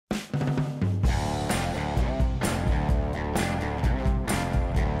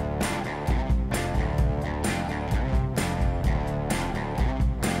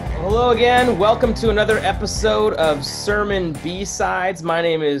Hello again. Welcome to another episode of Sermon B-Sides. My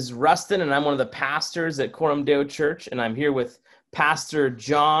name is Rusten, and I'm one of the pastors at Coram Deo Church, and I'm here with Pastor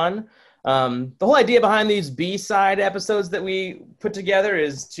John. The whole idea behind these B-side episodes that we put together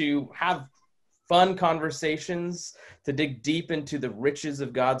is to have fun conversations, to dig deep into the riches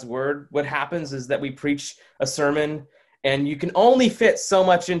of God's Word. What happens is that we preach a sermon, and you can only fit so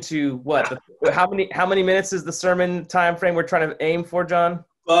much into how many minutes is the sermon time frame we're trying to aim for, John?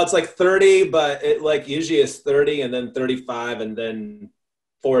 Well, it's like 30, but it usually is 30 and then 35 and then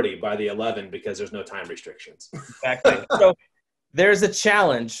 40 by the 11 because there's no time restrictions. Exactly. So there's a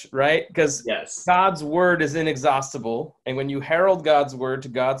challenge, right? Because yes, God's word is inexhaustible. And when you herald God's word to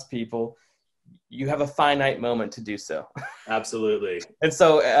God's people, you have a finite moment to do so. Absolutely. And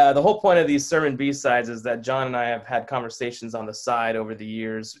so the whole point of these sermon B-sides is that John and I have had conversations on the side over the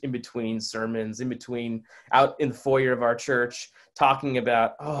years, in between sermons, out in the foyer of our church, talking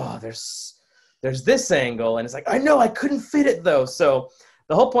about, there's this angle. And it's like, I know I couldn't fit it though. So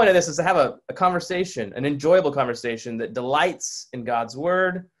the whole point of this is to have a conversation, an enjoyable conversation that delights in God's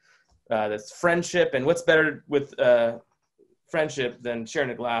word, that's friendship. And what's better with friendship than sharing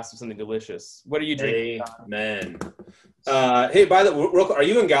a glass of something delicious? What are you drinking? Amen. Hey, by the way, real quick, are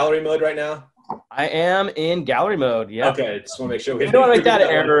you in gallery mode right now? I am in gallery mode. Yeah. Okay, just want to make sure we don't want to make that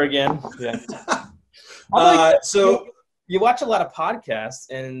error again. Yeah. So you watch a lot of podcasts,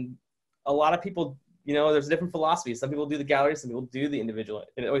 and a lot of people, there's different philosophies. Some people do the gallery, some people do the individual.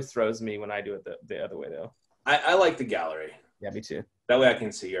 And it always throws me when I do it the other way, though. I like the gallery. Yeah, me too. That way I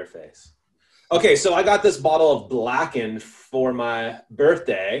can see your face. Okay, so I got this bottle of Blackened for my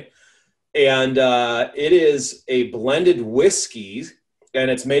birthday, and it is a blended whiskey, and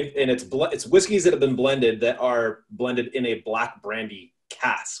it's whiskeys that have been blended that are blended in a black brandy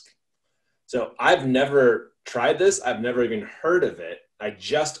cask. So I've never tried this. I've never even heard of it. I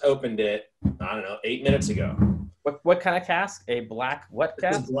just opened it, 8 minutes ago. What kind of cask? A black what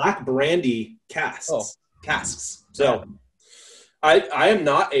cask? It's black brandy casks. Oh. Casks. So I am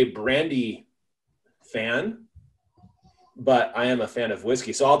not a brandy fan, but I am a fan of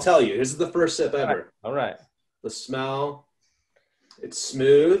whiskey. So I'll tell you, this is the first sip ever. All right. The smell, it's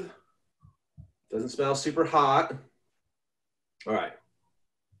smooth. Doesn't smell super hot. All right.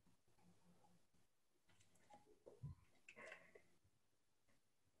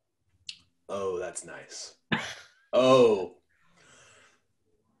 Oh, that's nice. Oh,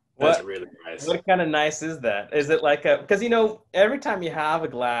 that's really nice. What kind of nice is that? Is it like because every time you have a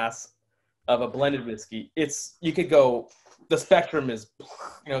glass of a blended whiskey, you could go, the spectrum is,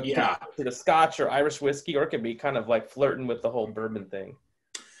 to the Scotch or Irish whiskey, or it could be kind of like flirting with the whole bourbon thing.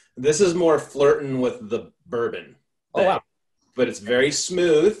 This is more flirting with the bourbon thing. Oh, wow. But it's very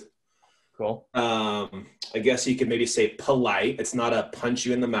smooth. Cool. I guess you could maybe say polite. It's not a punch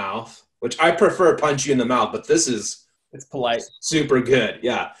you in the mouth, which I prefer punch you in the mouth, but it's polite. Super good.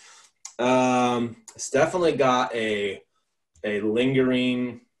 Yeah. It's definitely got a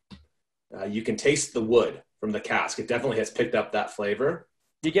lingering, you can taste the wood from the cask. It definitely has picked up that flavor.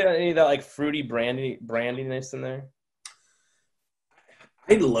 Do you get any of that like fruity brandiness in there?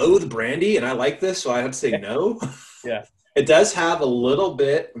 I loathe brandy and I like this, so I have to say no. Yeah. It does have a little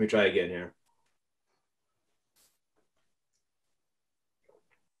bit. Let me try again here.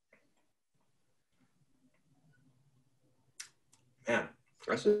 Man,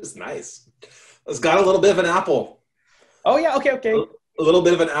 this is nice. It's got a little bit of an apple. Oh yeah, okay. A little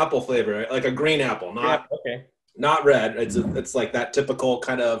bit of an apple flavor, like a green apple, not red. It's like that typical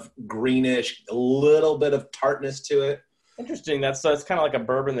kind of greenish, a little bit of tartness to it. Interesting. So it's kind of like a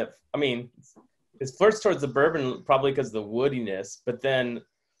bourbon that, it flirts towards the bourbon probably because of the woodiness, but then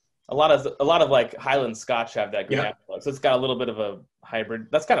a lot of like Highland Scotch have that green apple. So it's got a little bit of a hybrid.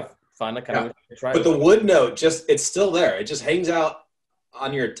 That's kind of fun. I kind of wish I could try. But the wood note, it's still there. It just hangs out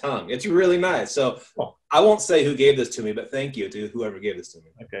on your tongue. It's really nice. So I won't say who gave this to me, but thank you to whoever gave this to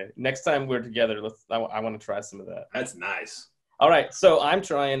me. Okay. Next time we're together, I want to try some of that. That's nice. All right. So I'm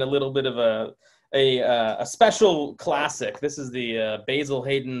trying a little bit of a special classic. This is the Basil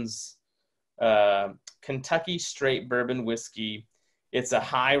Hayden's Kentucky Straight Bourbon Whiskey. It's a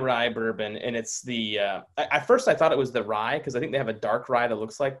high rye bourbon, and it's the at first I thought it was the rye because I think they have a dark rye that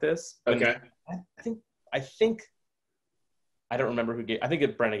looks like this. Okay. I think I don't remember who gave. I think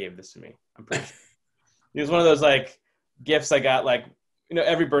Brenna gave this to me. I'm pretty sure. It was one of those like gifts I got, like,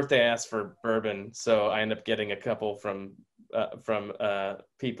 every birthday I ask for bourbon, so I end up getting a couple from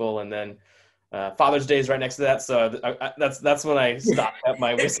people, and then Father's Day is right next to that, so that's when I stocked up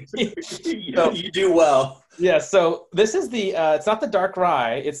my whiskey. You do well. Yeah, so this is the it's not the dark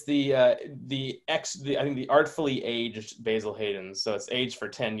rye, it's I think the artfully aged Basil Hayden. So it's aged for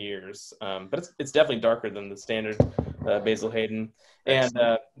 10 years. But it's definitely darker than the standard Basil Hayden. And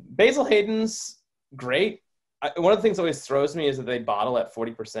Basil Hayden's great. One of the things that always throws me is that they bottle at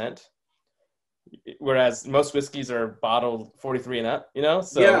 40%, whereas most whiskeys are bottled 43 and up,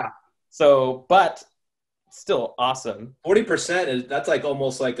 but still awesome. 40% that's like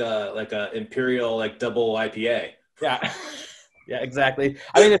almost like a imperial like double IPA. Yeah. Yeah, exactly.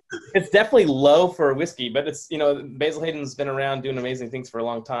 I mean, it's definitely low for a whiskey, but it's, Basil Hayden's been around doing amazing things for a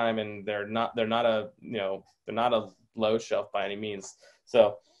long time, and they're not a low shelf by any means.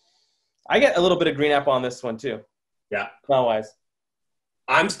 So I get a little bit of green apple on this one too. Yeah. Smell wise.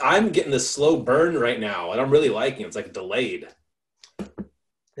 I'm getting the slow burn right now, and I'm really liking it. It's like delayed.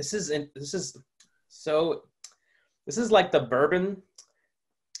 This is like the bourbon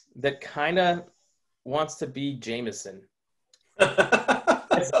that kind of wants to be Jameson.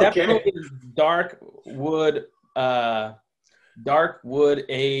 It's definitely dark wood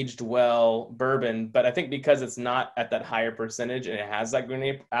aged well bourbon, but I think because it's not at that higher percentage and it has that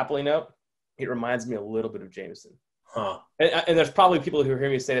green apple note, it reminds me a little bit of Jameson. Huh. And there's probably people who hear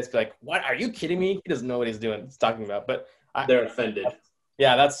me say this be like, "What? Are you kidding me? He doesn't know what he's talking about." But they're offended.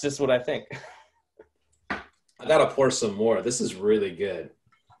 Yeah, that's just what I think. I gotta pour some more. This is really good.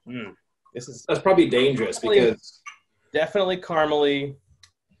 That's probably dangerous because definitely caramely.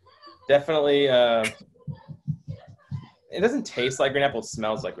 Definitely, it doesn't taste like green apple. It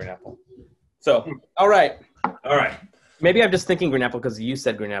smells like green apple. So, all right. Maybe I'm just thinking green apple because you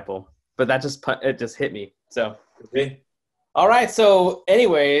said green apple, but it just hit me. So, okay. All right. So,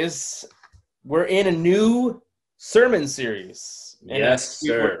 anyways, we're in a new sermon series. Yes,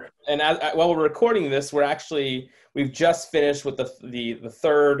 sir. While we're recording this, we've just finished with the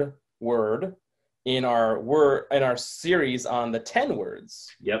third word in our series on the 10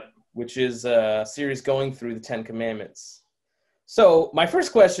 words. Yep. Which is a series going through the 10 Commandments. So my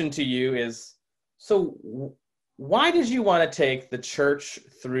first question to you is, why did you want to take the church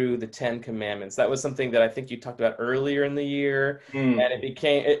through the 10 Commandments? That was something that I think you talked about earlier in the year. And it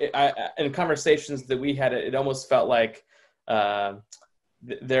became, in conversations that we had, it almost felt like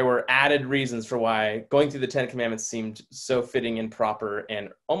there were added reasons for why going through the 10 Commandments seemed so fitting and proper and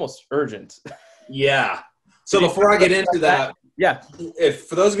almost urgent. Yeah. So before I get into that,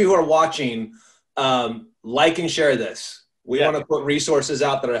 for those of you who are watching, like and share this. We want to put resources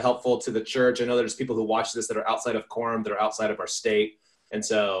out that are helpful to the church. I know there's people who watch this that are outside of Coram, that are outside of our state. And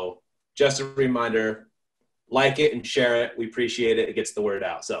so just a reminder, like it and share it. We appreciate it. It gets the word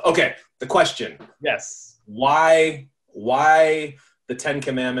out. So, okay, the question. Yes. Why the 10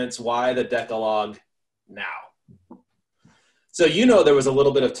 Commandments? Why the Decalogue now? So, there was a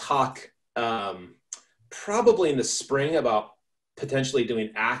little bit of talk probably in the spring about potentially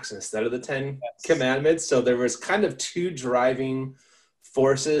doing Acts instead of the 10 Commandments. So there was kind of two driving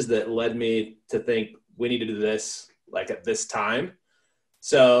forces that led me to think we need to do this like at this time.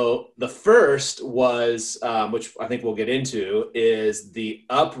 So the first was, which I think we'll get into, is the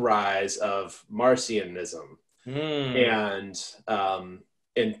uprise of Marcionism. And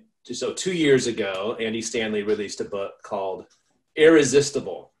so 2 years ago, Andy Stanley released a book called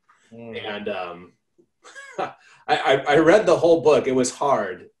Irresistible. And I read the whole book. It was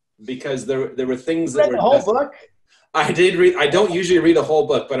hard because there were things that were the whole book. I did read. I don't usually read a whole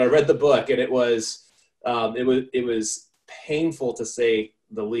book, but I read the book, and it was painful to say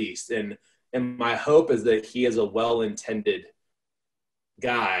the least. And my hope is that he is a well-intended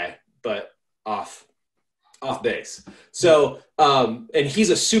guy, but off base. So, and he's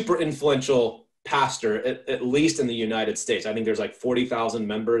a super influential pastor, at least in the United States. I think there's like 40,000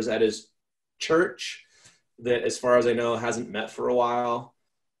 members at his church that, as far as I know, hasn't met for a while.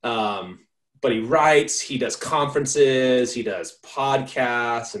 But he writes, he does conferences, he does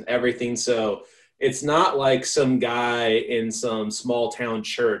podcasts and everything. So it's not like some guy in some small town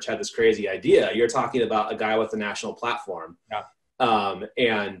church had this crazy idea. You're talking about a guy with a national platform. Yeah.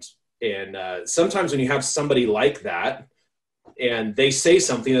 And sometimes when you have somebody like that and they say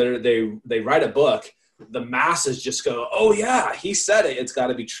something, that they write a book, the masses just go, oh yeah, he said it, it's got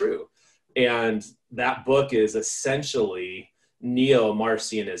to be true. And that book is essentially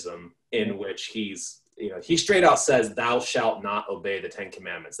neo-Marcionism, in which he straight out says, thou shalt not obey the 10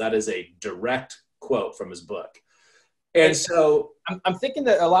 Commandments. That is a direct quote from his book. And so I'm thinking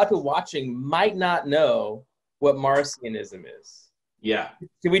that a lot of people watching might not know what Marcionism is. Yeah.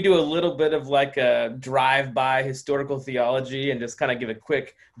 Can we do a little bit of like a drive-by historical theology and just kind of give a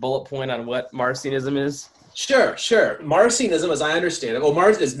quick bullet point on what Marcionism is? Sure. Marcionism, as I understand it,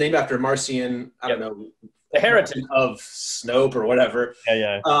 Mars is named after Marcion, I don't know, The heretic of Snope or whatever.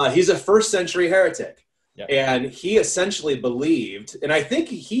 Yeah. He's a first century heretic. Yeah. And he essentially believed, and I think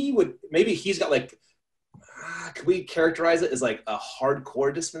he's got like, could we characterize it as like a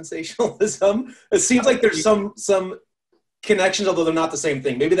hardcore dispensationalism? It seems like there's some connections, although they're not the same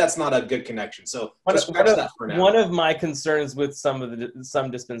thing. Maybe that's not a good connection. So just scratch that for now. One of my concerns with some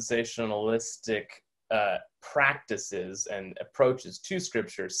dispensationalistic practices and approaches to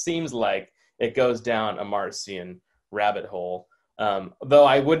Scripture seems like it goes down a Marcion rabbit hole. Though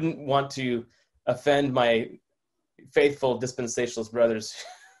I wouldn't want to offend my faithful dispensationalist brothers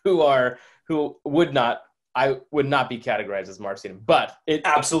I would not be categorized as Marcion, but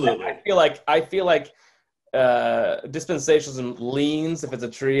absolutely. I feel like dispensationalism leans, if it's a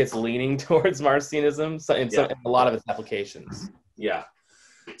tree, it's leaning towards Marcionism in a lot of its applications. Yeah.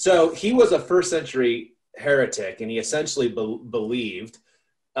 So he was a first century heretic, and he essentially believed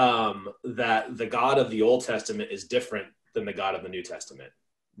that the God of the Old Testament is different than the God of the New Testament.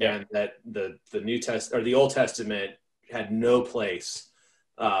 Yeah. And that the Old Testament had no place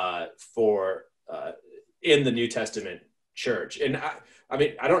for in the New Testament church. And I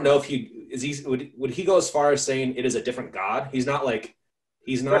mean, I don't know if would he go as far as saying it is a different God? He's not a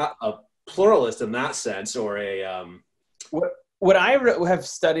pluralist in that sense, or a What I have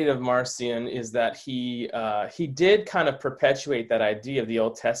studied of Marcion is that he did kind of perpetuate that idea of the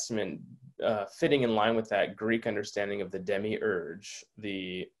Old Testament fitting in line with that Greek understanding of the demiurge,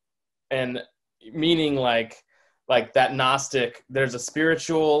 and meaning like that Gnostic, there's a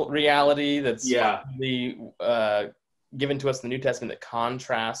spiritual reality that's given to us in the New Testament that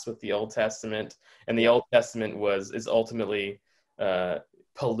contrasts with the Old Testament, and the Old Testament is ultimately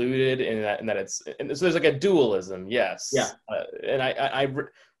polluted in that so there's like a dualism. Yes. Yeah. And I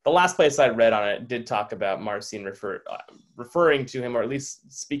the last place I read on it did talk about Marcion referring to him, or at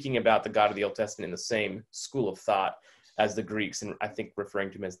least speaking about the God of the Old Testament in the same school of thought as the Greeks, and I think referring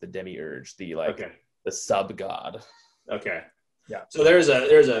to him as the demiurge, the sub-god. Okay. Yeah. So there's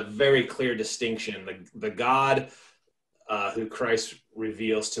a very clear distinction. The God who Christ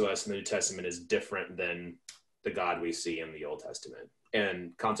reveals to us in the New Testament is different than the God we see in the Old Testament.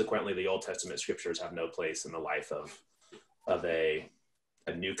 And consequently, the Old Testament scriptures have no place in the life of a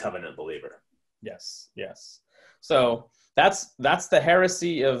new covenant believer. Yes. So that's the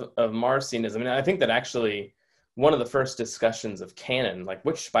heresy of Marcionism. And I think that actually one of the first discussions of canon, like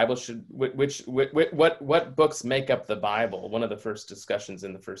which Bible what books make up the Bible, one of the first discussions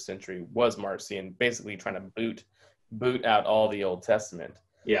in the first century was Marcion basically trying to boot out all the Old Testament.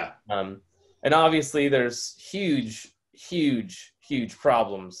 Yeah. And obviously there's huge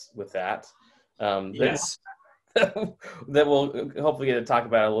problems with that. Yes. That we'll hopefully get to talk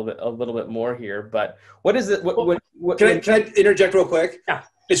about a little bit more here. But what is it? Can I interject real quick? Yeah.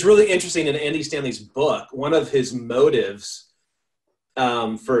 It's really interesting in Andy Stanley's book. One of his motives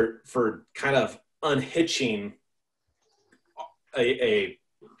for kind of unhitching a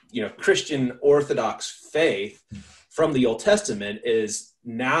Christian Orthodox faith from the Old Testament is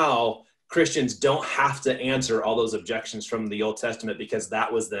now Christians don't have to answer all those objections from the Old Testament because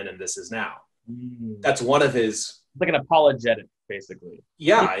that was then and this is now. That's one of his, like an apologetic, basically.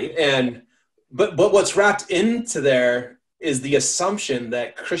 Yeah, but what's wrapped into there is the assumption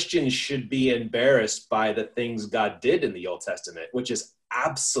that Christians should be embarrassed by the things God did in the Old Testament, which is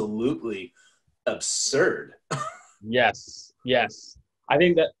absolutely absurd. Yes. I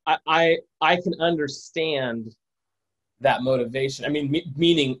think that I can understand that motivation. I mean,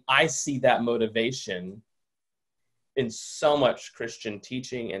 meaning I see that motivation in so much Christian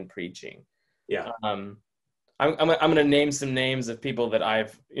teaching and preaching. Yeah. I'm going to name some names of people that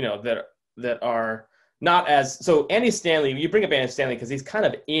I've, that are not as, so Andy Stanley, you bring up Andy Stanley because he's kind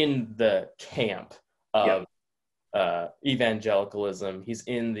of in the camp of evangelicalism. He's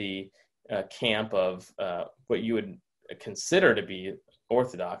in the camp of what you would consider to be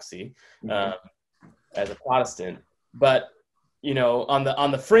orthodoxy as a Protestant. But,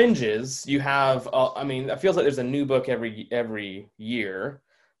 on the fringes, you have, it feels like there's a new book every year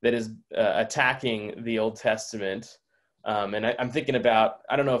that is attacking the Old Testament. And I'm thinking about,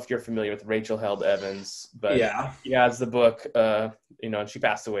 I don't know if you're familiar with Rachel Held Evans, but she has the book, and she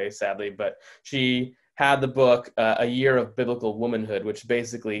passed away sadly, but she had the book, A Year of Biblical Womanhood, which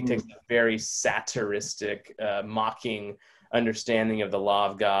basically takes a very satiristic, mocking understanding of the law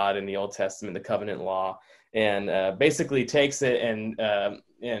of God in the Old Testament, the covenant law, and basically takes it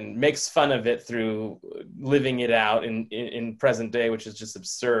and makes fun of it through living it out in present day, which is just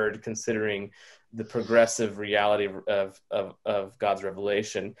absurd considering the progressive reality of God's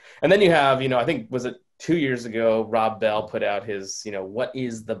revelation. And then you have, I think, was it 2 years ago, Rob Bell put out his, What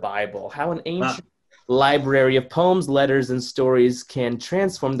is the Bible? How an ancient library of poems, letters, and stories can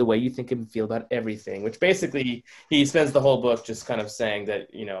transform the way you think and feel about everything, which basically he spends the whole book just kind of saying that,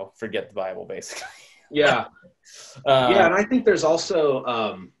 forget the Bible, basically. Yeah. Yeah. And I think there's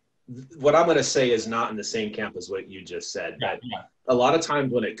also, what I'm going to say is not in the same camp as what you just said, but a lot of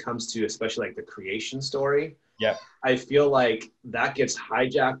times when it comes to, especially like the creation story, I feel like that gets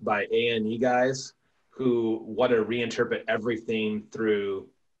hijacked by A&E guys who want to reinterpret everything through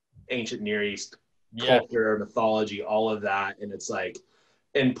ancient Near East culture, mythology, all of that. And it's like,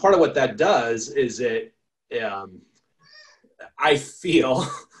 and part of what that does is I feel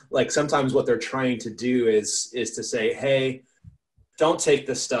like sometimes what they're trying to do is to say, hey, don't take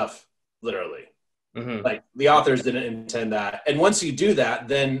this stuff literally. Mm-hmm. Like the authors didn't intend that. And once you do that,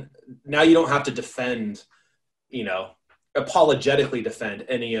 then now you don't have to defend, apologetically defend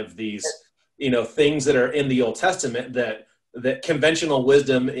any of these, things that are in the Old Testament that conventional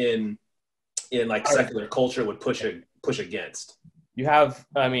wisdom in like secular culture would push against. You have,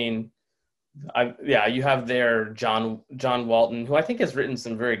 you have there John Walton, who I think has written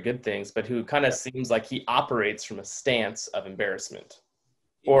some very good things, but who kind of seems like he operates from a stance of embarrassment,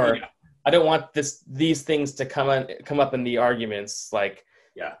 or I don't want these things to come up in the arguments. Like,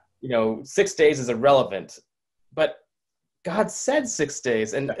 6 days is irrelevant, but God said 6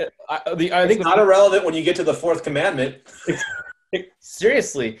 days, and I think it's not irrelevant when you get to the fourth commandment.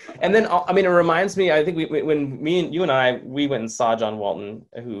 Seriously. And then, it reminds me, I think when you and I went and saw John Walton,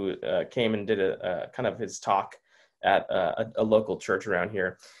 who came and did a kind of his talk at a local church around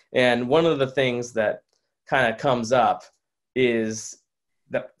here. And one of the things that kind of comes up is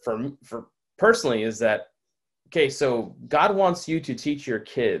that for personally is that, okay, so God wants you to teach your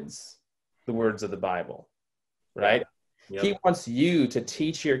kids the words of the Bible, right? Yep. He wants you to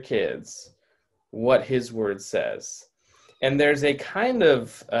teach your kids what his word says. And there's a kind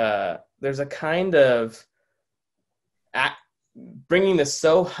of bringing this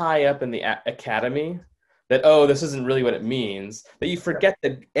so high up in the academy that, this isn't really what it means, that you forget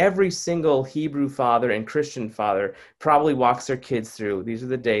that every single Hebrew father and Christian father probably walks their kids through, these are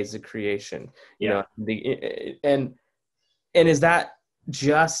the days of creation. And is that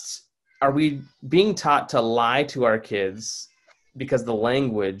just, are we being taught to lie to our kids because the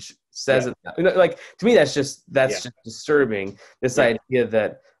language says it? Like, to me, that's just disturbing. This idea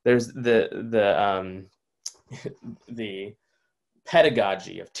that there's the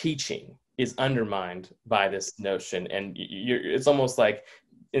pedagogy of teaching is undermined by this notion, and it's almost like,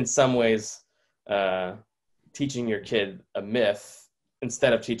 in some ways, teaching your kid a myth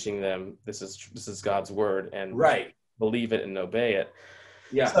instead of teaching them this is God's word, and believe it and obey it.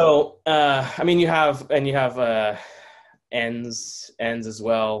 Yeah. So, you have Enns as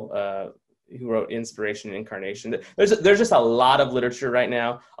well, who wrote Inspiration and Incarnation. There's just a lot of literature right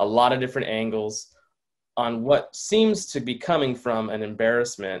now, a lot of different angles on what seems to be coming from an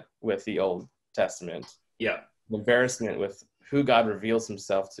embarrassment with the Old Testament. Yeah. An embarrassment with who God reveals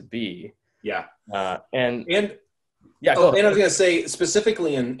himself to be. Yeah. And I was going to say,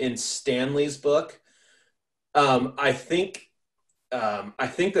 specifically in Stanley's book, I think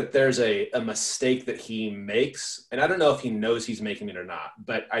that there's a mistake that he makes, and I don't know if he knows he's making it or not,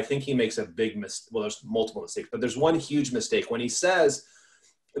 but I think he makes a big mistake. Well, there's multiple mistakes, but there's one huge mistake when he says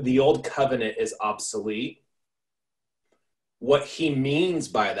the old covenant is obsolete. What he means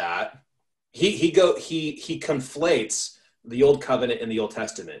by that, he conflates the old covenant and the Old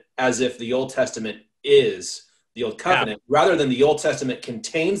Testament as if the Old Testament is the old covenant, rather than the Old Testament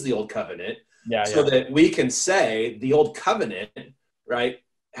contains the old covenant, that we can say the old covenant, right,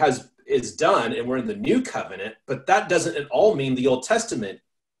 is done and we're in the new covenant. But that doesn't at all mean the Old Testament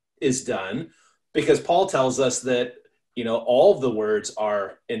is done, because Paul tells us that, all of the words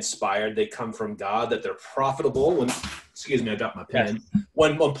are inspired. They come from God, that they're profitable. Excuse me, I dropped my pen. Yes.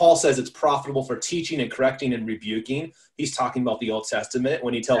 When Paul says it's profitable for teaching and correcting and rebuking, he's talking about the Old Testament.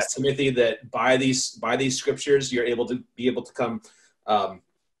 When he tells Timothy that by these scriptures, you're able to come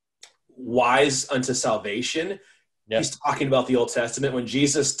wise unto salvation. He's talking about the Old Testament. When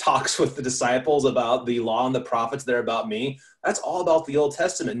Jesus talks with the disciples about the law and the prophets, they're about me. That's all about the Old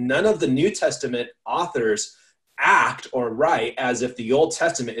Testament. None of the New Testament authors act or write as if the Old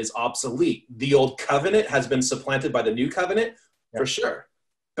Testament is obsolete. The Old Covenant has been supplanted by the New Covenant, for sure.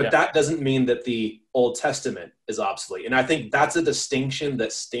 But that doesn't mean that the Old Testament is obsolete. And I think that's a distinction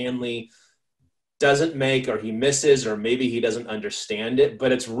that Stanley doesn't make, or he misses, or maybe he doesn't understand it.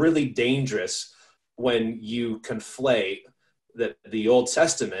 But it's really dangerous when you conflate that the Old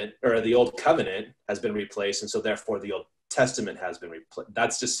Testament or the Old Covenant has been replaced, and so therefore the Old Testament has been replaced.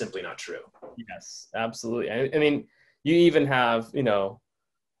 That's just simply not true. Yes, absolutely. I mean, you even have,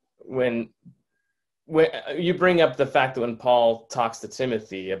 when you bring up the fact that when Paul talks to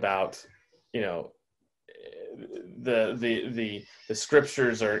Timothy about, the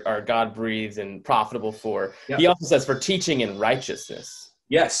scriptures are God breathed and profitable for, he also says for teaching in righteousness.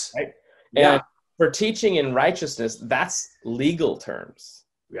 Yes. Right. Yeah. And for teaching in righteousness, that's legal terms.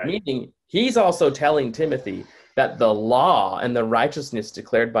 Right. Meaning he's also telling Timothy that the law and the righteousness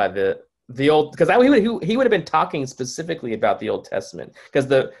declared by the old, because he would have been talking specifically about the Old Testament, because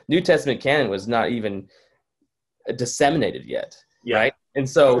the New Testament canon was not even disseminated yet. Yeah. Right. And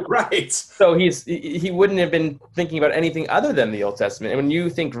so, so he wouldn't have been thinking about anything other than the Old Testament. And when you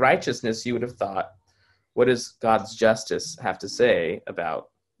think righteousness, you would have thought, what does God's justice have to say about,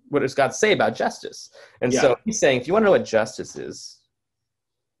 what does God say about justice? And so he's saying, if you want to know what justice is,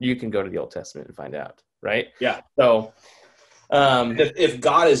 you can go to the Old Testament and find out. Right. Yeah. So if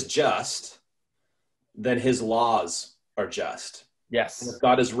God is just, then his laws are just. Yes. And if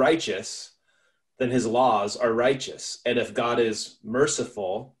God is righteous, then his laws are righteous. And if God is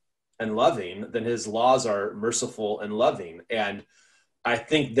merciful and loving, then his laws are merciful and loving. And I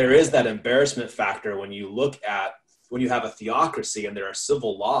think there is that embarrassment factor when you have a theocracy and there are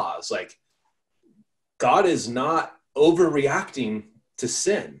civil laws. Like, God is not overreacting to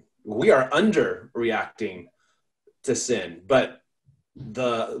sin. We are underreacting to sin. But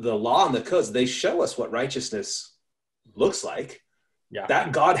the law and the codes, they show us what righteousness looks like. Yeah.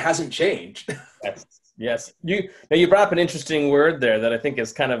 That God hasn't changed. Yes. You brought up an interesting word there that I think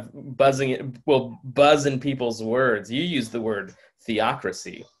is kind of buzz in people's words. You use the word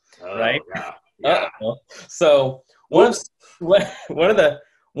theocracy, right? Yeah. So one of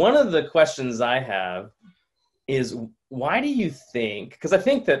the questions I have is, why do you think? Because I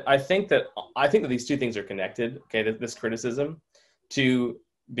think that these two things are connected. Okay, this criticism to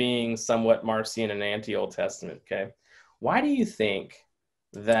being somewhat Marcion and anti-Old Testament. Okay, why do you think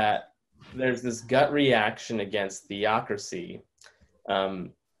that there's this gut reaction against theocracy?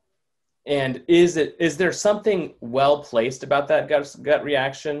 And is there something well placed about that gut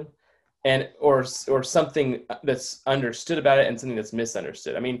reaction, or something that's understood about it and something that's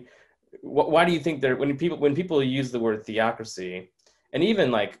misunderstood? I mean, why do you think when people use the word theocracy, and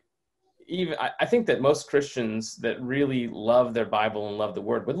I think that most Christians that really love their Bible and love the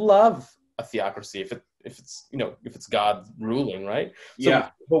Word would love a theocracy if it's God ruling, right? So,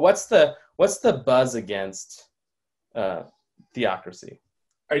 yeah. But what's the buzz against theocracy?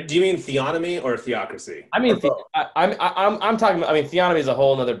 Do you mean theonomy or theocracy? I mean, I'm talking about. I mean, theonomy is a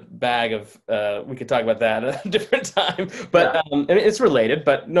whole other bag of. We could talk about that at a different time, but it's related.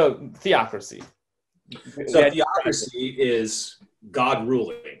 But no, theocracy. So theocracy is God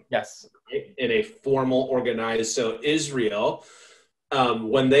ruling. Yes. In a formal, organized. So Israel,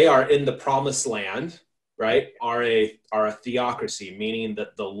 when they are in the Promised Land, right, are a theocracy, meaning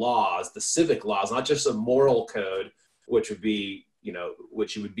that the laws, the civic laws, not just a moral code, which would be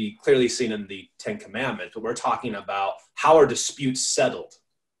which you would be clearly seen in the Ten Commandments, but we're talking about how are disputes settled,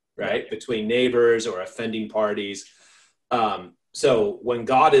 right, between neighbors or offending parties. So when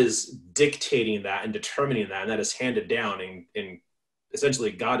God is dictating that and determining that, and that is handed down, and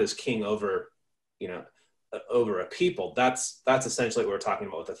essentially God is king over, over a people, that's essentially what we're talking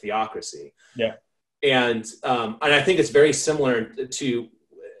about with a theocracy. Yeah. And I think it's very similar to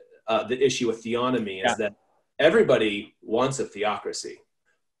the issue with theonomy is that everybody wants a theocracy.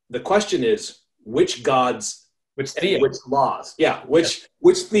 The question is which gods, which laws, which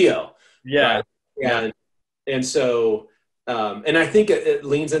Theo, right? And so and I think it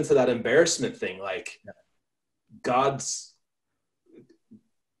leans into that embarrassment thing. Like God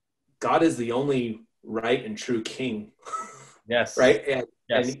is the only right and true king. Yes. Right.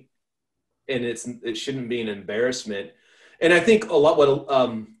 And it shouldn't be an embarrassment. And I think a lot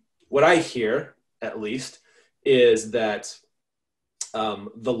what I hear at least is that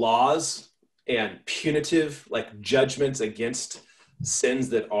the laws and punitive judgments against sins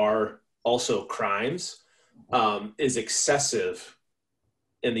that are also crimes is excessive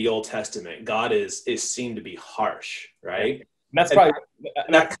in the Old Testament. God is seen to be harsh, right? And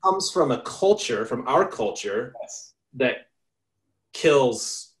that comes from a culture, from our culture, that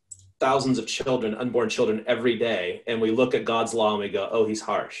kills thousands of children, unborn children every day. And we look at God's law and we go, oh, he's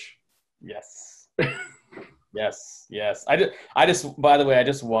harsh. Yes. Yes. I just, by the way, I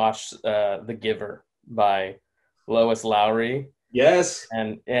just watched The Giver by Lois Lowry. Yes.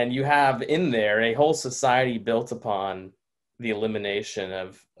 And you have in there a whole society built upon the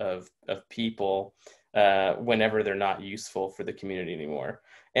elimination of people whenever they're not useful for the community anymore.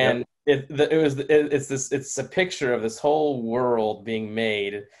 And it's a picture of this whole world being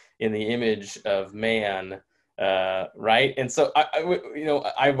made in the image of man, Right. And so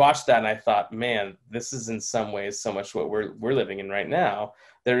I watched that and I thought, man, this is in some ways so much what we're living in right now.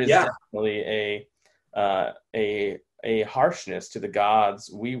 There is Yeah. definitely a harshness to the gods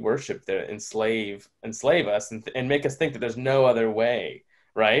we worship that enslave us and make us think that there's no other way,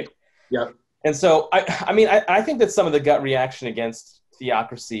 right? Yeah. And so I think that some of the gut reaction against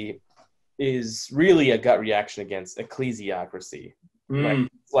theocracy is really a gut reaction against ecclesiocracy. Mm.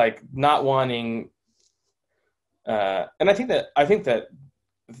 Like not wanting and I think that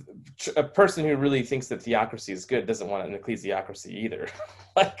a person who really thinks that theocracy is good doesn't want an ecclesiocracy either.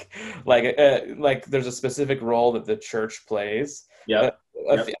 like there's a specific role that the church plays. Yeah.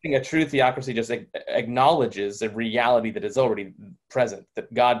 I think a true theocracy just acknowledges a reality that is already present,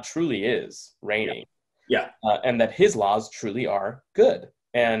 that God truly is reigning, and that His laws truly are good.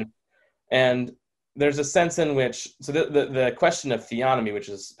 And there's a sense in which, so the question of theonomy,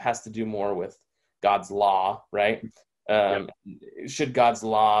 which has to do more with God's law, right? Should God's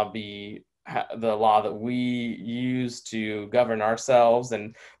law be the law that we use to govern ourselves?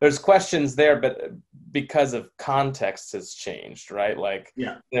 And there's questions there, but because of context has changed, right? Like,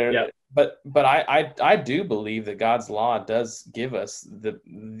 but I do believe that God's law does give us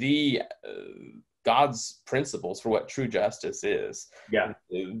the God's principles for what true justice is.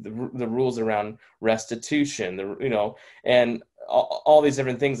 The rules around restitution, and all these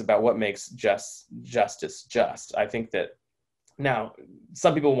different things about what makes justice just. I think that now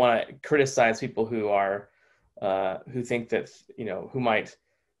some people want to criticize people who are who think that who might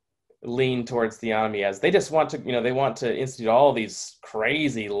lean towards theonomy as they just want to they want to institute all these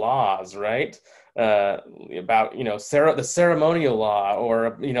crazy laws, right? About the ceremonial law,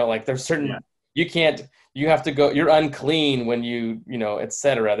 or like there's certain you have to go, you're unclean when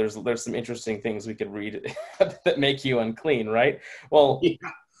etc. There's some interesting things we could read that make you unclean, right? Well,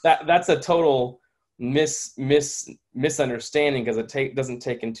 that's a total misunderstanding, because it doesn't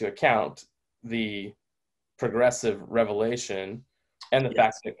take into account the progressive revelation and the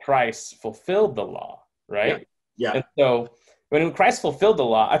fact that Christ fulfilled the law, right? And so when Christ fulfilled the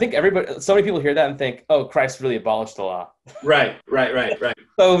law, I think so many people hear that and think, oh, Christ really abolished the law. Right.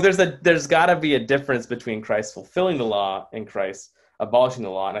 So there's got to be a difference between Christ fulfilling the law and Christ abolishing the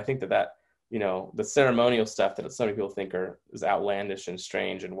law. And I think that the ceremonial stuff that so many people think is outlandish and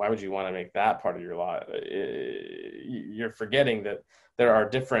strange, and why would you want to make that part of your law? You're forgetting that there are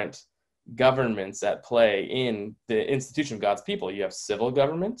different governments at play in the institution of God's people. You have civil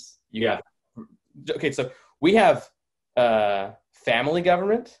governments. So we have family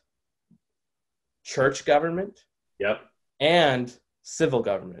government, church government, and civil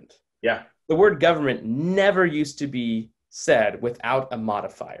government. The word government never used to be said without a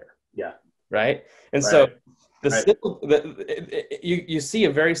modifier. Right. And so you see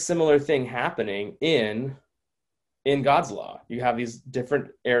a very similar thing happening in God's law. You have these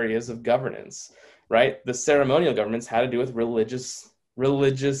different areas of governance, right? The ceremonial governments had to do with religious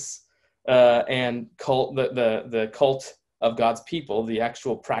and cult, the cult of God's people, the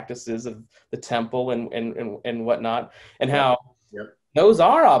actual practices of the temple and whatnot, and how those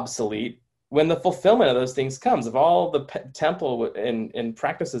are obsolete when the fulfillment of those things comes. Of all the temple and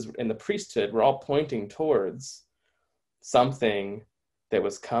practices in the priesthood were all pointing towards something that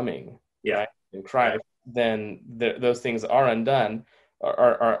was coming, right, in Christ. Then those things are undone,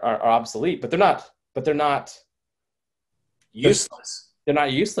 are obsolete, but they're not useless. They're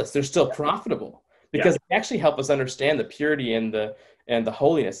not useless. They're still profitable, because they actually help us understand the purity and the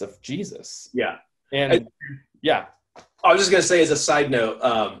holiness of Jesus. I was just going to say, as a side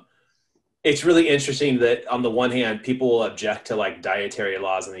note, it's really interesting that on the one hand, people will object to like dietary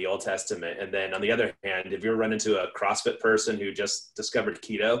laws in the Old Testament. And then on the other hand, if you run into a CrossFit person who just discovered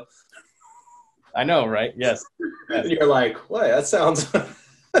keto, I know, right? Yes. You're like, what? That sounds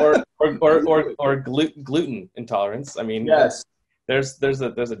or gluten intolerance. I mean, yes, there's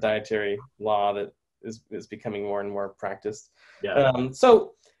a dietary law that is becoming more and more practiced.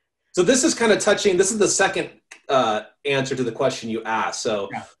 So this is kind of touching. This is the second answer to the question you asked. So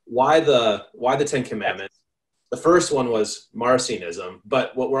why the Ten Commandments? The first one was Marcionism,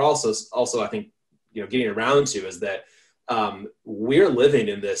 but what we're also I think getting around to is that we're living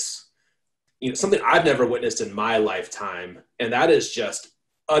in this something I've never witnessed in my lifetime, and that is just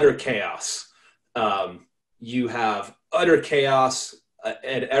utter chaos. You have utter chaos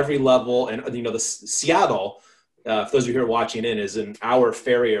at every level, and the Seattle. For those of you who are watching in, is an hour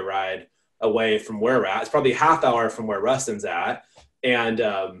ferry ride away from where we're at. It's probably a half hour from where Rusten's at. And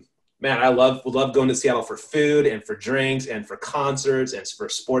man, I would love going to Seattle for food and for drinks and for concerts and for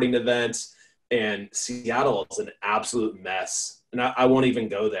sporting events. And Seattle is an absolute mess. And I won't even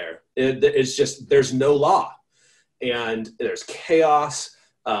go there. It's just, there's no law. and there's chaos,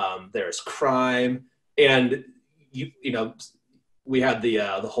 there's crime, and you know, we had the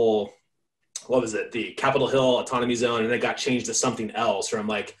whole, what was it, the Capitol Hill autonomy zone, and it got changed to something else. Where I'm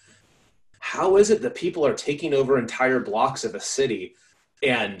like, how is it that people are taking over entire blocks of a city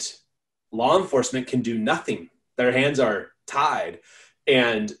and law enforcement can do nothing? Their hands are tied.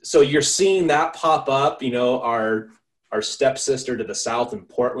 And so you're seeing that pop up. You know, our stepsister to the south in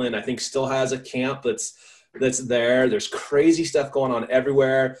Portland, I think, still has a camp that's there. There's crazy stuff going on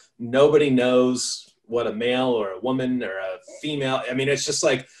everywhere. Nobody knows what a male or a woman or a female. I mean, it's just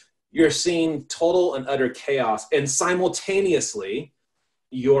like you're seeing total and utter chaos. And simultaneously,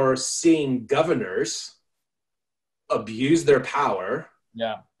 you're seeing governors abuse their power.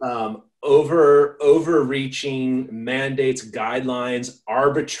 Yeah. Overreaching mandates, guidelines,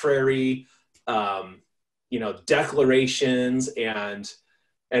 arbitrary, declarations. And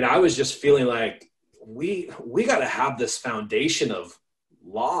I was just feeling like we got to have this foundation of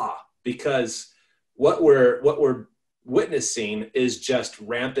law, because what we're witnessing is just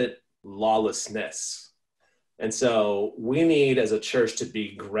rampant lawlessness. And so we need, as a church, to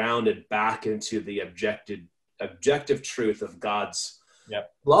be grounded back into the objective truth of God's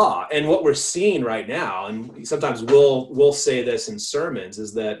law. And what we're seeing right now, and sometimes we'll say this in sermons,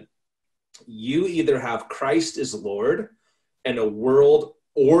 is that you either have Christ as Lord and a world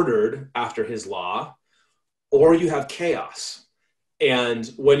ordered after his law, or you have chaos.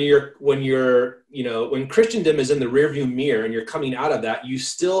 And when Christendom is in the rearview mirror and you're coming out of that, you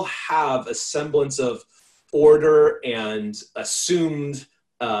still have a semblance of order and assumed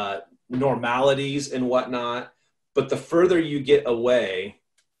normalities and whatnot. But the further you get away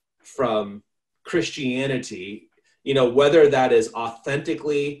from Christianity, whether that is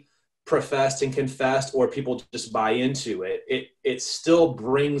authentically professed and confessed or people just buy into it, it still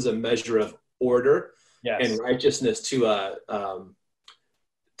brings a measure of order and righteousness to a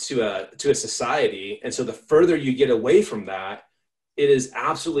society. And so the further you get away from that, it is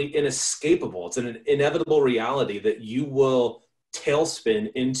absolutely inescapable. It's an inevitable reality that you will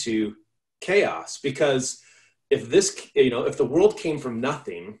tailspin into chaos. Because if the world came from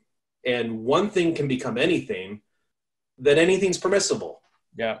nothing and one thing can become anything, then anything's permissible.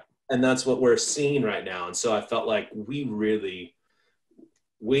 Yeah. And that's what we're seeing right now. And so I felt like we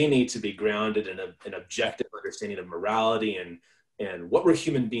need to be grounded in an objective understanding of morality and what we're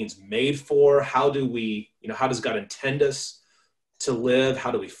human beings made for. How does God intend us to live?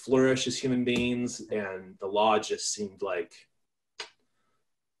 How do we flourish as human beings? And the law just seemed like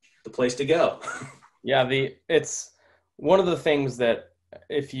the place to go. Yeah, it's one of the things that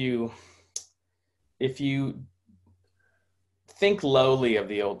if you think lowly of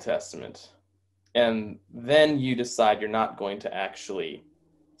the Old Testament and then you decide you're not going to actually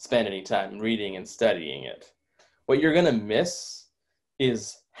spend any time reading and studying it, what you're going to miss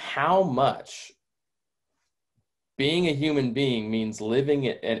is how much being a human being means living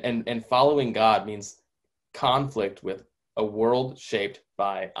it and following God means conflict with a world shaped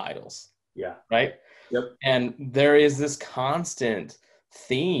by idols. Yeah. Right? Yep. And there is this constant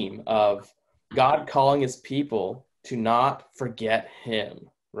theme of God calling his people to not forget him,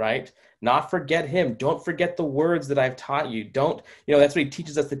 right? Not forget him. Don't forget the words that I've taught you. That's what he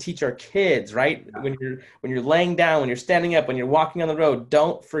teaches us to teach our kids, right? Yeah. When you're laying down, when you're standing up, when you're walking on the road,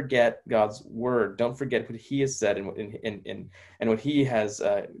 don't forget God's word. Don't forget what he has said and what he has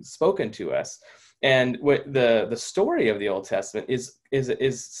spoken to us. And what the story of the Old Testament is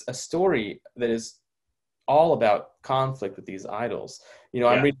a story that is all about conflict with these idols.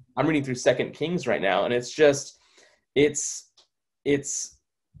 I'm reading through 2 Kings right now, and it's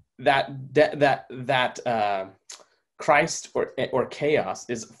that Christ or chaos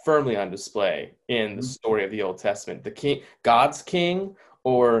is firmly on display in the story of the Old Testament. The king, God's king,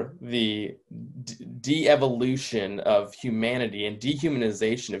 or the de-evolution of humanity and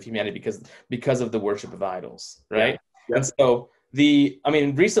dehumanization of humanity because of the worship of idols, right? Yeah. And so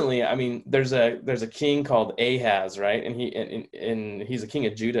recently, there's a king called Ahaz, right? And he's a king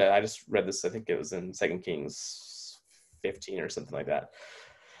of Judah. I just read this, I think it was in 2 Kings 15 or something like that,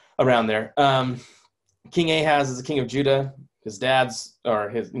 around there. King Ahaz is the king of Judah. His dad's, or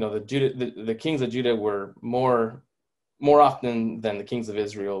his, the kings of Judah were more often than the kings of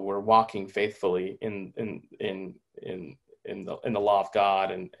Israel were walking faithfully in the law of God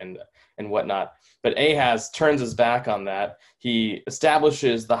and whatnot. But Ahaz turns his back on that. He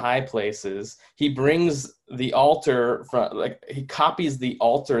establishes the high places. He brings the altar he copies the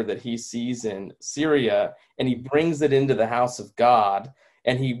altar that he sees in Syria, and he brings it into the house of God,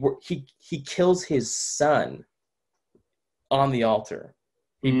 and he kills his son on the altar.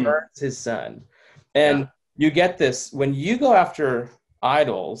 He burns his son. And you get this when you go after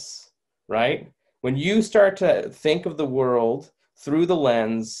idols, right? When you start to think of the world through the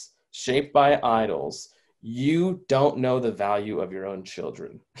lens shaped by idols, you don't know the value of your own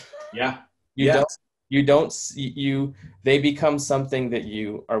children. Yeah. You Yeah. they become something that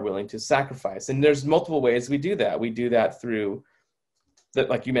you are willing to sacrifice. And there's multiple ways we do that. We do that through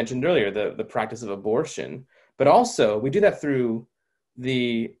like you mentioned earlier, the practice of abortion, but also we do that through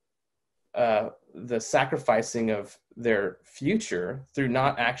the sacrificing of their future through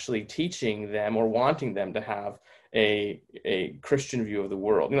not actually teaching them or wanting them to have a Christian view of the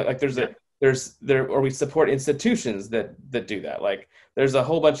world. Like or we support institutions that do that. Like there's a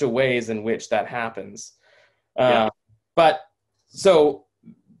whole bunch of ways in which that happens. But so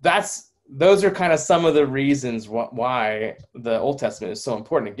those are kind of some of the reasons why the Old Testament is so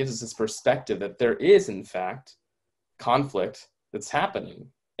important. It gives us this perspective that there is, in fact, conflict that's happening.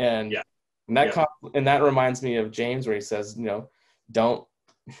 And that reminds me of James, where he says, don't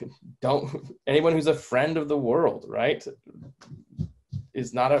anyone who's a friend of the world, right,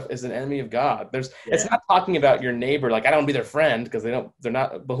 is an enemy of God. It's not talking about your neighbor, like I don't be their friend because they're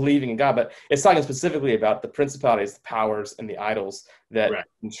not believing in God, but it's talking specifically about the principalities, the powers, and the idols that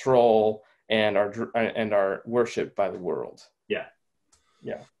control and are worshipped by the world. Yeah,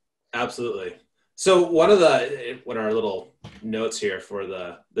 absolutely. So one of our little notes here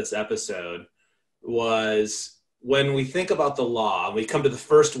for this episode was when we think about the law, we come to the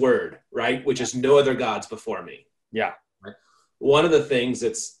first word, right, which is no other gods before me. Yeah. One of the things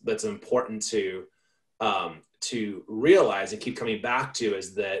that's important to realize and keep coming back to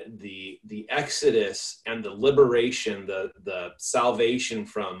is that the Exodus and the liberation, the salvation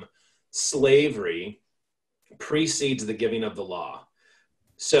from slavery precedes the giving of the law.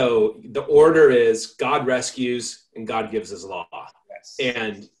 So the order is God rescues and God gives his law. Yes.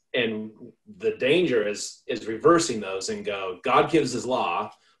 And the danger is reversing those and go, God gives his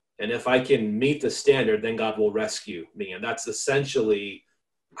law, and if I can meet the standard, then God will rescue me. And that's essentially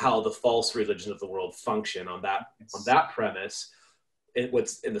how the false religions of the world function on that premise.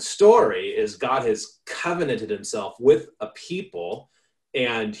 What's in the story is God has covenanted himself with a people,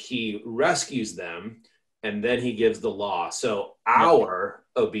 and he rescues them, and then he gives the law. So our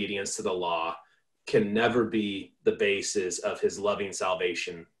obedience to the law can never be the basis of his loving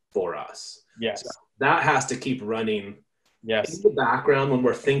salvation for us. Yes. So that has to keep running in the background when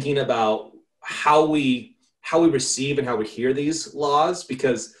we're thinking about how we receive and how we hear these laws,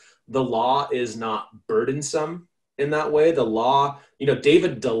 because the law is not burdensome in that way. The law,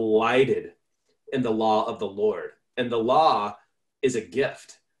 David delighted in the law of the Lord, and the law is a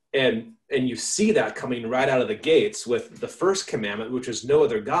gift. And you see that coming right out of the gates with the first commandment, which is no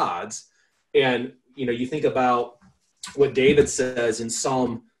other gods. And, you think about what David says in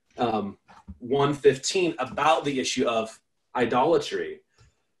Psalm 115 about the issue of idolatry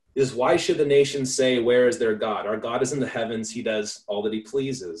is, why should the nations say, where is their God? Our God is in the heavens. He does all that he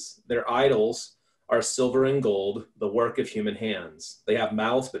pleases. Their idols are silver and gold, the work of human hands. They have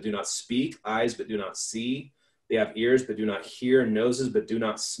mouths, but do not speak, eyes, but do not see. They have ears, but do not hear, noses, but do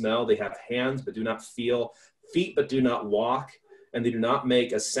not smell. They have hands, but do not feel, feet, but do not walk, and they do not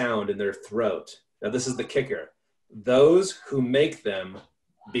make a sound in their throat. Now, this is the kicker. Those who make them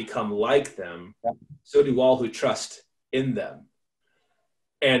become like them. So do all who trust in them.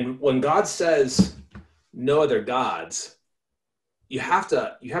 And when God says no other gods, you have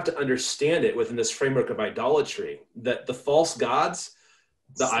to understand it within this framework of idolatry, that the false gods,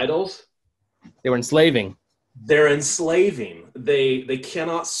 the idols, they're enslaving. They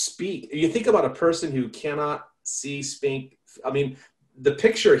cannot speak. You think about a person who cannot see, speak. I mean, the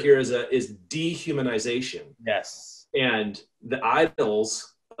picture here is dehumanization. Yes. And the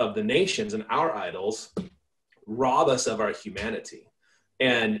idols of the nations and our idols rob us of our humanity.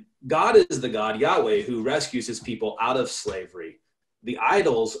 And God is the God, Yahweh, who rescues his people out of slavery. The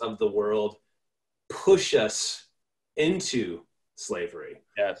idols of the world push us into slavery.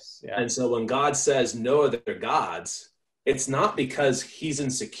 Yes. Yeah. And so when God says no other gods, it's not because he's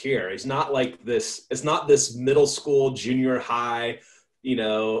insecure. He's not like this. It's not this middle school, junior high,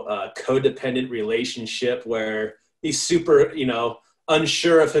 codependent relationship where he's super,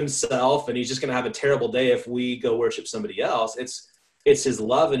 unsure of himself and he's just going to have a terrible day if we go worship somebody else. It's his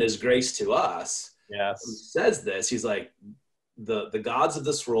love and his grace to us. Yes. He says this. He's like, the gods of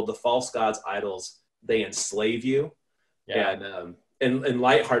this world, the false gods, idols, they enslave you. Yeah. And in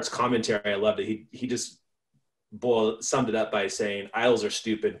Lightheart's commentary, I loved it. He just summed it up by saying, idols are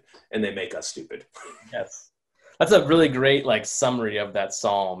stupid and they make us stupid. Yes. That's a really great summary of that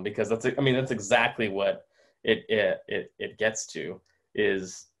psalm, because that's exactly what it gets to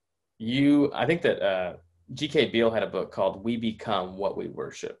is I think that G.K. Beale had a book called We Become What We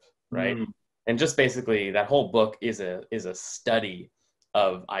Worship, right? Mm. And just basically that whole book is a study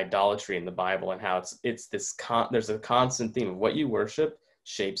of idolatry in the Bible and how it's this there's a constant theme of what you worship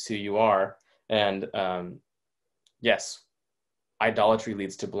shapes who you are. And yes, idolatry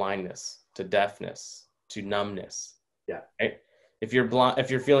leads to blindness, to deafness, to numbness. Yeah. Right? If you're blind,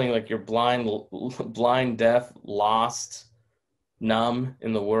 if you're feeling like you're blind, deaf, lost, numb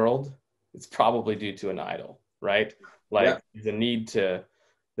in the world, it's probably due to an idol, right? Like there's a need to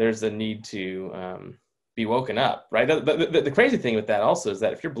be woken up, right? The crazy thing with that also is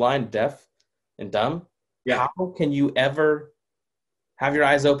that if you're blind, deaf, and dumb, how can you ever have your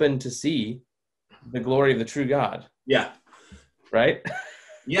eyes open to see the glory of the true God? Yeah. Right?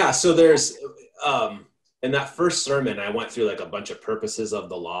 Yeah. So there's, in that first sermon, I went through like a bunch of purposes of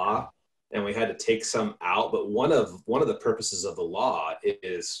the law, and we had to take some out. But one of the purposes of the law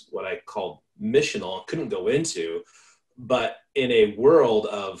is what I called missional. Couldn't go into, but in a world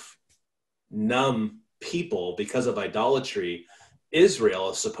of numb people because of idolatry, Israel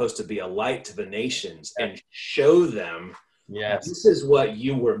is supposed to be a light to the nations and show them, this is what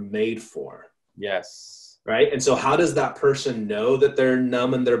you were made for. Yes. Right. And so how does that person know that they're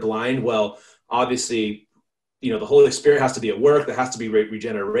numb and they're blind? Well, obviously, the Holy Spirit has to be at work. There has to be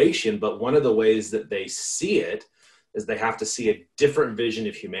regeneration. But one of the ways that they see it is they have to see a different vision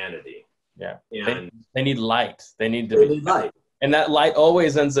of humanity. Yeah. And they need light. They need light. And that light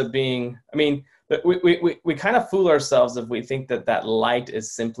always ends up being, I mean, we kind of fool ourselves if we think that light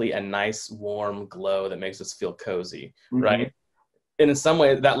is simply a nice, warm glow that makes us feel cozy, right? And in some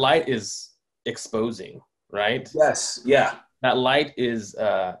way, that light is exposing, right? Yes. Yeah. That light is,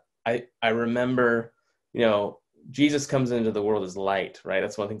 I remember, Jesus comes into the world as light, right?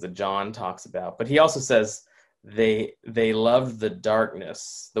 That's one of the things that John talks about. But he also says they loved the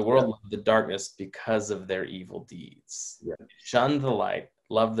darkness. The world loved the darkness because of their evil deeds. Yeah. Shunned the light,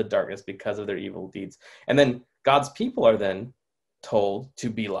 loved the darkness because of their evil deeds. And then God's people are then told to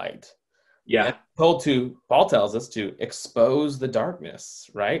be light. Yeah. And Paul tells us to expose the darkness,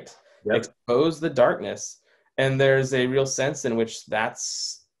 right? Yep. Expose the darkness. And there's a real sense in which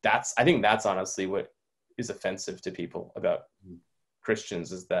that's I think that's honestly what is offensive to people about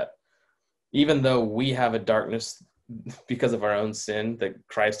Christians, is that even though we have a darkness because of our own sin that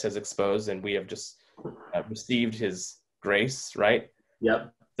Christ has exposed, and we have just received his grace, right?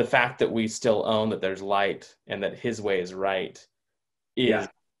 Yep. The fact that we still own that there's light and that his way is right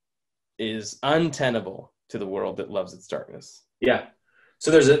is untenable to the world that loves its darkness. Yeah.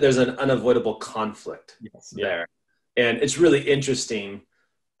 So there's an unavoidable conflict there. And it's really interesting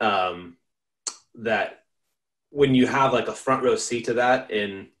that when you have like a front row seat to that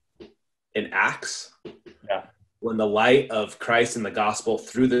in Acts, when the light of Christ and the gospel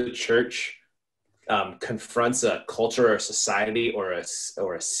through the church confronts a culture or a society or a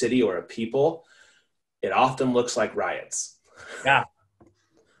city or a people, it often looks like riots. Yeah,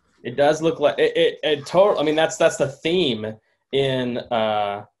 it does look like it totally. I mean, that's the theme in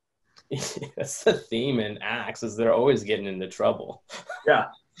that's the theme in Acts, is they're always getting into trouble. Yeah,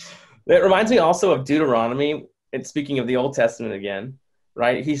 it reminds me also of Deuteronomy. And speaking of the Old Testament again,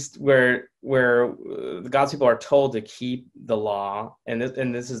 right? He's where God's people are told to keep the law, and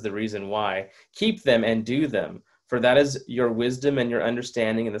this is the reason why: keep them and do them, for that is your wisdom and your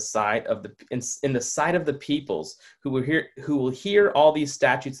understanding in the sight of the peoples who will hear all these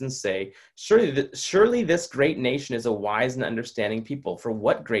statutes and say, surely this great nation is a wise and understanding people. For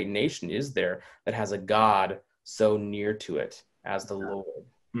what great nation is there that has a God so near to it as the Lord?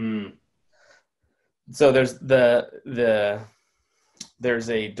 Mm. So there's there's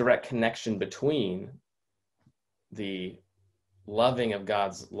a direct connection between the loving of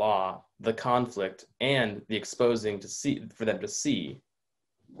God's law, the conflict, and the exposing for them to see.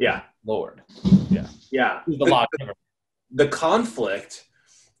 Yeah. Lord. Yeah. Yeah. The conflict.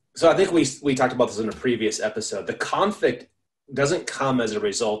 So I think we talked about this in a previous episode. The conflict doesn't come as a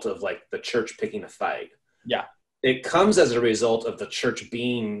result of like the church picking a fight. Yeah. It comes as a result of the church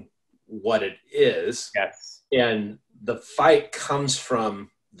being what it is. Yes. And the fight comes from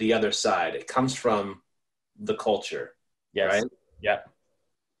the other side. It comes from the culture. Yes. Right? Yeah.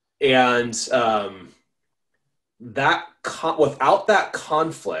 And without that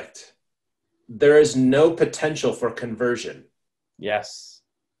conflict, there is no potential for conversion. Yes.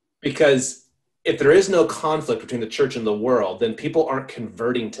 Because if there is no conflict between the church and the world, then people aren't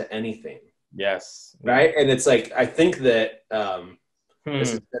converting to anything. Yes. Right? And it's like, I think that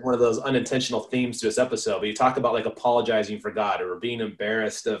this has been one of those unintentional themes to this episode, but you talk about like apologizing for God or being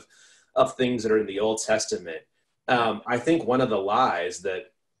embarrassed of things that are in the Old Testament. I think one of the lies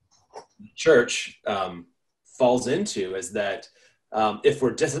that the church falls into is that if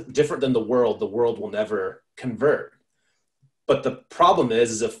we're different than the world will never convert. But the problem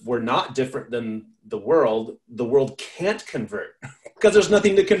is if we're not different than the world can't convert because there's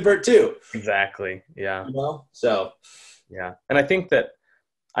nothing to convert to. Exactly. Yeah. So yeah. And I think that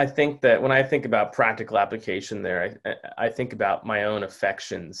when I think about practical application there, I think about my own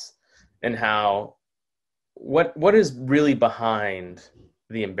affections and how what is really behind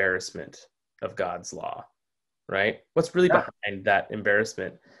the embarrassment of God's law, right? What's really behind that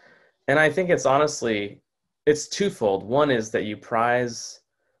embarrassment? And I think it's twofold. One is that you prize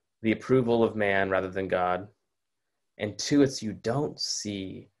the approval of man rather than God. And two, it's you don't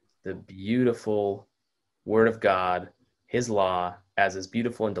see the beautiful word of God, his law, as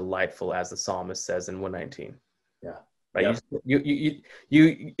beautiful and delightful as the psalmist says in 119. Yeah. Right. Yep.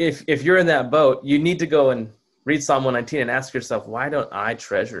 If you're in that boat, you need to go and read Psalm 119 and ask yourself, why don't I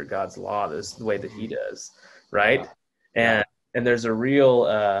treasure God's law the way that he does? Right. Yeah. And there's a real,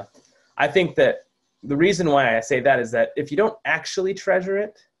 I think that the reason why I say that is that if you don't actually treasure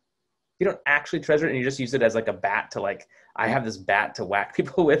it, and you just use it as like a bat to I have this bat to whack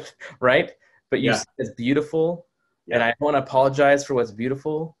people with, right? But you see it's beautiful and I want to apologize for what's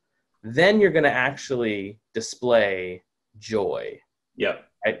beautiful, then you're going to actually display joy. Yep.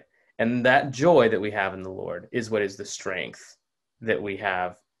 Right? And that joy that we have in the Lord is what is the strength that we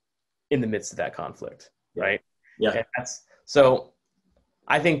have in the midst of that conflict, right? Yeah. And so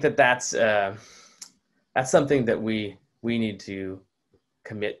I think that's something that we need to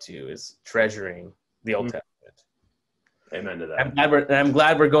commit to, is treasuring the Old Testament. Amen to that. I'm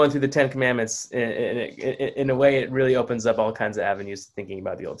glad we're going through the Ten Commandments in a way. It really opens up all kinds of avenues to thinking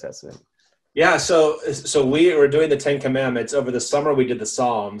about the Old Testament. Yeah. So we were doing the Ten Commandments over the summer. We did the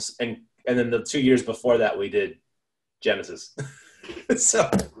Psalms, and then the 2 years before that we did Genesis. I'll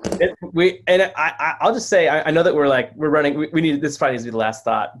just say I know that we're running. We need, this probably needs to be the last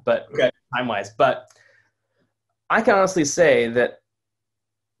thought, but time wise. But I can honestly say that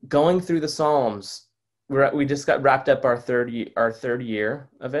going through the Psalms, we just got wrapped up our third year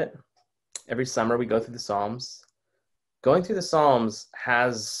of it. Every summer we go through the Psalms. Going through the Psalms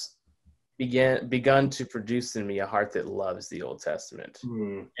has begun to produce in me a heart that loves the Old Testament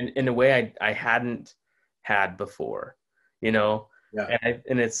in a way I hadn't had before,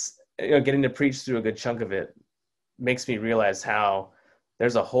 and it's getting to preach through a good chunk of it makes me realize how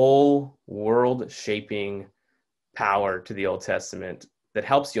there's a whole world shaping power to the Old Testament that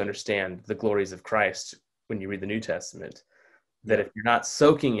helps you understand the glories of Christ when you read the New Testament, that if you're not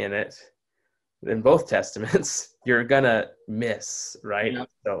soaking in it in both Testaments, you're gonna miss, right?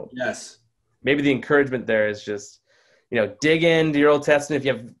 So maybe the encouragement there is just, dig into your Old Testament. If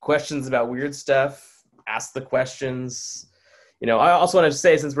you have questions about weird stuff, ask the questions. I also want to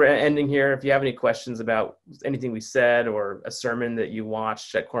say, since we're ending here, if you have any questions about anything we said or a sermon that you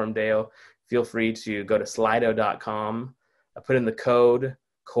watched at Coram Deo, feel free to go to slido.com, put in the code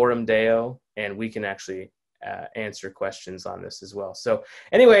Coram Deo, and we can actually answer questions on this as well. So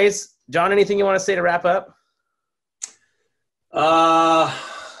anyways, John, anything you want to say to wrap up?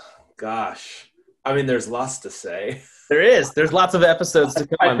 Gosh, I mean, there's lots to say. There's lots of episodes to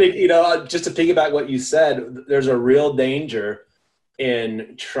come. I think, just to piggyback what you said, there's a real danger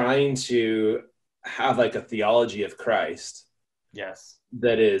in trying to have like a theology of Christ. Yes.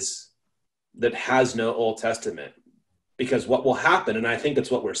 That has no Old Testament. Because what will happen, and I think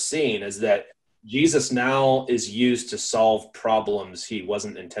that's what we're seeing, is that Jesus now is used to solve problems he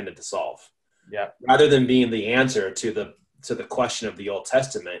wasn't intended to solve. Yeah. Rather than being the answer to the question of the Old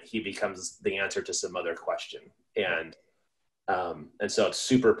Testament, he becomes the answer to some other question. And so it's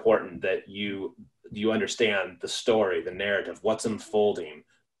super important that you understand the story, the narrative, what's unfolding.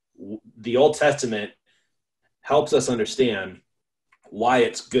 The Old Testament helps us understand why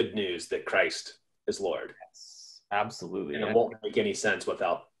it's good news that Christ is Lord. Yes, absolutely. And it won't make any sense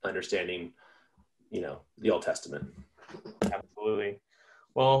without understanding, the Old Testament. Absolutely.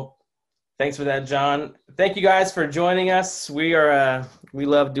 Well, thanks for that, John. Thank you guys for joining us. We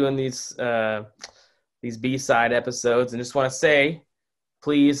love doing these B-side episodes, and just want to say,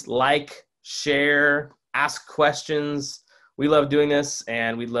 please like, share, ask questions. We love doing this,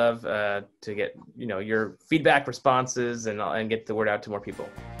 and we'd love to get your feedback, responses, and get the word out to more people.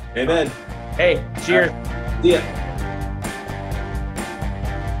 Amen. Hey, cheers. See ya.